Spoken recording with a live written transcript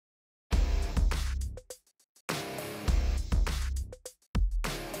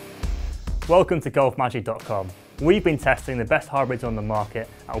Welcome to golfmagic.com. We've been testing the best hybrids on the market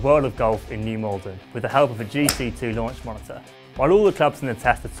at World of Golf in New Malden with the help of a GC2 launch monitor. While all the clubs in the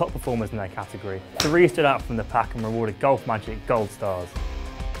test are top performers in their category, 3 stood out from the pack and rewarded GolfMagic gold stars.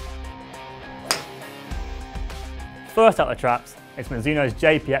 First out the traps, it's Mizuno's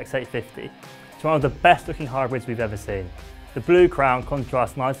JPX 850. It's one of the best looking hybrids we've ever seen. The blue crown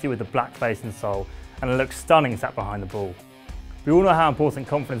contrasts nicely with the black face and sole, and it looks stunning sat behind the ball. We all know how important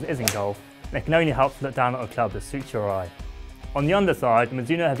confidence is in golf, and it can only help to look down at a club that suits your eye. On the underside,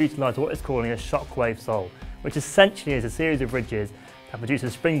 Mizuno have utilised what is calling a shockwave sole, which essentially is a series of ridges that produce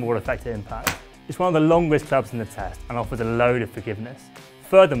a springboard effect at impact. It's one of the longest clubs in the test and offers a load of forgiveness.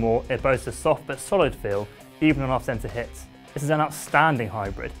 Furthermore, it boasts a soft but solid feel, even on off-centre hits. This is an outstanding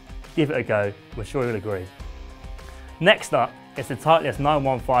hybrid. Give it a go, we're sure you'll agree. Next up, it's the Titleist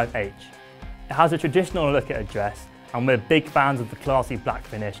 915H. It has a traditional look at a dress, and we're big fans of the classy black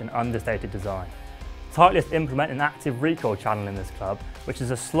finish and understated design. Titleist implement an active recoil channel in this club, which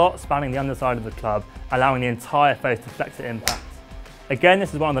is a slot spanning the underside of the club, allowing the entire face to flex at impact. Again,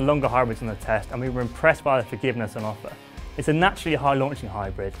 this is one of the longer hybrids on the test, and we were impressed by the forgiveness on offer. It's a naturally high launching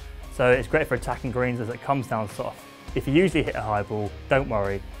hybrid, so it's great for attacking greens as it comes down soft. If you usually hit a high ball, don't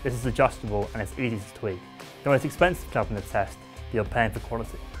worry, this is adjustable and it's easy to tweak. The most expensive club in the test, but you're paying for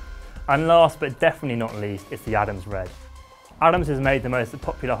quality. And last but definitely not least, it's the Adams Red. Adams has made the most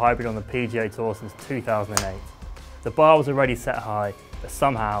popular hybrid on the PGA Tour since 2008. The bar was already set high, but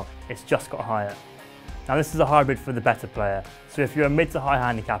somehow it's just got higher. Now this is a hybrid for the better player, so if you're a mid to high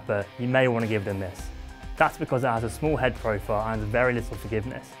handicapper, you may want to give it a miss. That's because it has a small head profile and has very little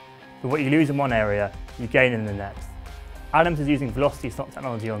forgiveness. But what you lose in one area, you gain in the next. Adams is using velocity stop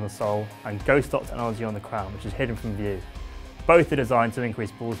technology on the sole and ghost stop technology on the crown, which is hidden from view. Both are designed to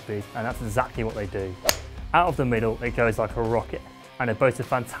increase ball speed, and that's exactly what they do. Out of the middle, it goes like a rocket, and it boasts a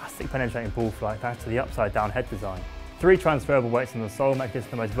fantastic penetrating ball flight thanks to the upside down head design. 3 transferable weights on the sole make this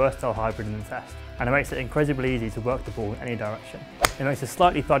the most versatile hybrid in the test, and it makes it incredibly easy to work the ball in any direction. It makes a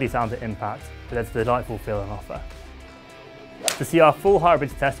slightly thuddy sound at impact, but there's a delightful feel on offer. To see our full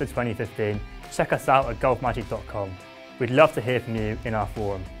hybrids test for 2015, check us out at golfmagic.com. We'd love to hear from you in our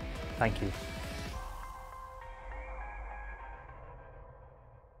forum. Thank you.